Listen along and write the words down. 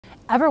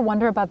Ever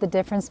wonder about the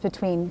difference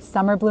between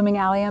summer blooming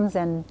alliums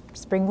and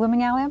spring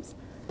blooming alliums?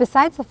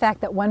 Besides the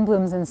fact that one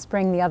blooms in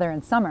spring, the other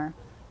in summer,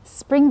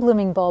 spring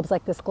blooming bulbs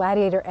like this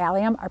gladiator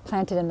allium are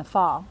planted in the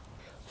fall.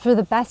 For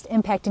the best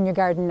impact in your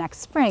garden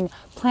next spring,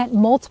 plant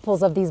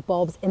multiples of these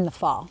bulbs in the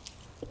fall.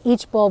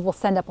 Each bulb will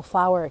send up a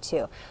flower or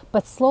two,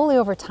 but slowly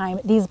over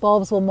time, these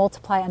bulbs will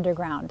multiply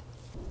underground.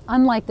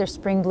 Unlike their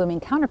spring blooming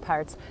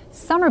counterparts,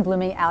 summer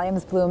blooming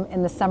alliums bloom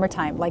in the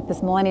summertime, like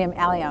this Millennium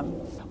allium.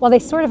 While they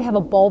sort of have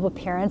a bulb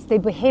appearance, they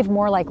behave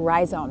more like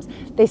rhizomes.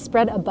 They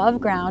spread above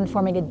ground,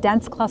 forming a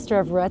dense cluster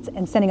of roots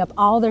and sending up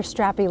all their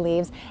strappy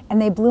leaves,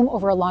 and they bloom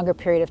over a longer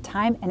period of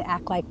time and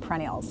act like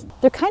perennials.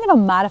 They're kind of a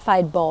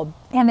modified bulb,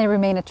 and they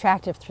remain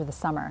attractive through the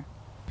summer.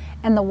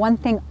 And the one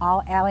thing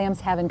all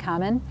alliums have in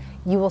common,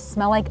 you will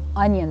smell like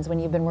onions when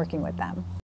you've been working with them.